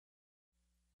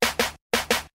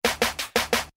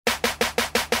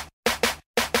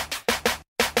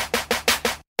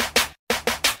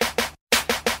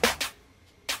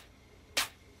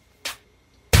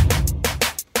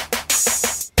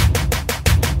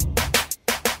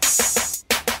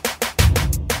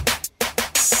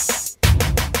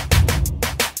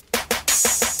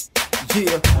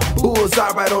Yeah,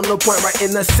 bullseye right on the point, right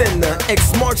in the center.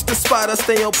 X marks the spot, I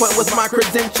stay on point with my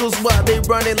credentials while they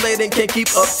running late and can't keep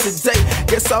up to date.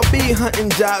 Guess I'll be hunting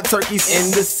jive turkeys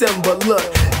in December. Look,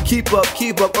 keep up,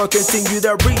 or continue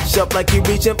to reach up like you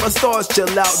reaching for stars.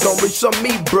 Chill out, don't reach on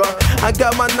me, bruh. I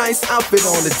got my nice outfit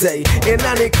on today, and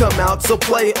I didn't come out to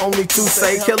play, only to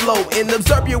say hello and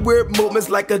observe your weird movements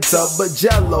like a tub of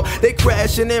jello. They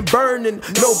crashing and burning,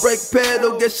 no brake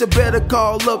pedal. Guess you better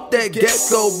call up that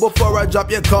gecko before I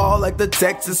drop your call like the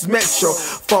Texas Metro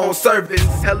phone service.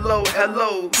 Hello,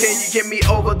 can you get me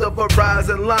over the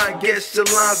Verizon line? Guess your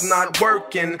line's not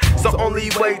working, so only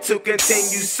way to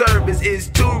continue service is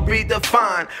to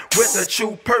redefine with a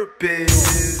true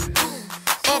purpose.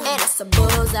 It's a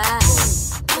bullseye.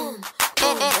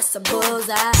 It's a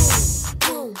bullseye.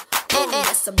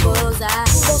 It's a bullseye.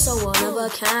 So one of a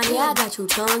kind, yeah, I got you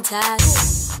tongue-tied.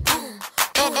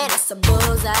 It's a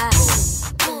bullseye.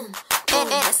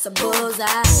 It's a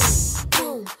bullseye.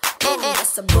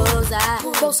 It's a bullseye.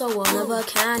 So one of a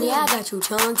kind, yeah, I got you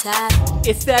tongue-tied.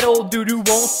 It's that old dude who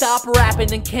won't stop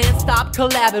rapping and can't stop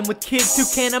collabing with kids who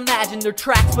can't imagine their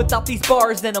tracks without these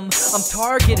bars in them. I'm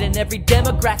targeting every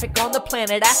demographic on the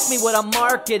planet. Ask me what I'm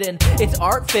marketing. It's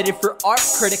art fitted for art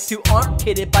critics who aren't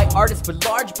kidded by artists with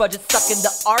large budgets sucking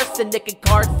the arsenic and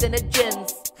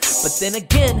carcinogens. But then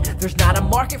again, there's not a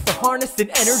market for harnessing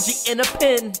energy in a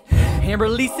pen and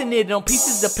releasing it on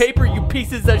pieces of paper, you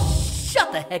pieces of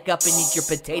shut the heck up and eat your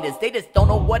potatoes. They just don't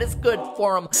know what is good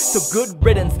for them. So good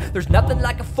riddance. There's nothing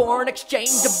like a foreign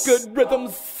exchange of good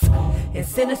rhythms. And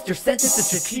sinister sentences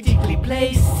strategically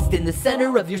placed in the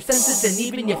center of your senses and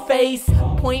even your face.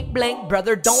 Point blank,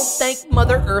 brother, don't thank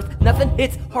Mother Earth. Nothing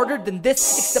hits harder than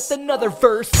this except another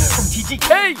verse from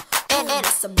Tgk.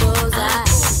 It's a bullseye.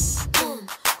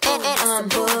 It's a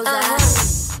bullseye.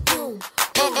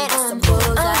 It's a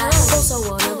bullseye. So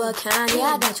one of a kind,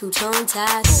 yeah, I got you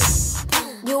tongue-tied.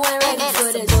 You ain't ready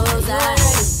for this bullseye.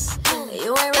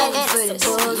 You ain't ready for this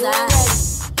bullseye.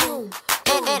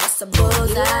 It's a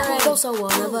bullseye. So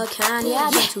one of a kind, yeah,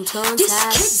 I got you tongue-tied.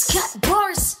 This kid's got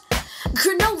bars.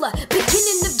 Granola,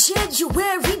 beginning of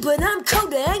January, but I'm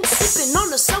colder. Ain't sipping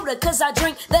on a soda cause I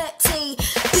drink that tea.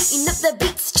 Beating up the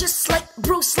beats just like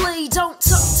Bruce Lee. Don't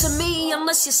talk to me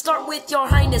unless you start with your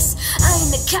highness. I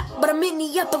ain't a cap, but I'm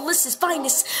Minneapolis'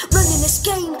 finest. Running this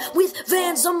game with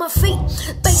Vans on my feet.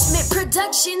 Basement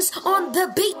Productions on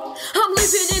the beat. I'm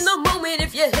living in the moment.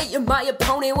 If you're hating my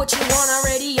opponent, what you want, I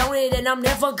already own it, and I'm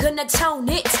never gonna tone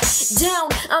it down.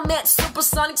 I'm at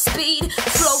supersonic speed,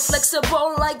 flow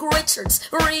flexible like Richards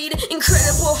Reed,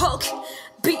 Incredible Hulk,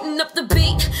 beating up the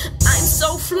beat. I'm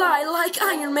so fly like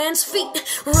Iron Man's feet.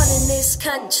 Running this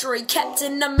country,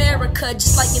 Captain America,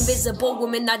 just like Invisible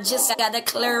Woman. I just gotta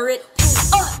clear it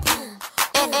up.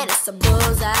 It's a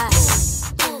bullseye.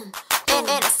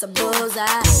 It's a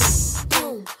bullseye.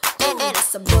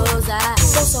 It's a bullseye.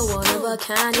 So one of a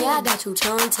kind, yeah, I got you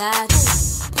tongue-tied.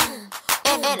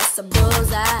 It's a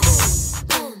bullseye.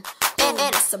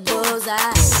 It's a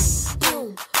bullseye.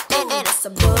 It's a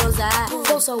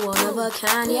bullseye. So one of a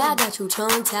kind, yeah, I got you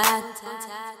tongue-tied.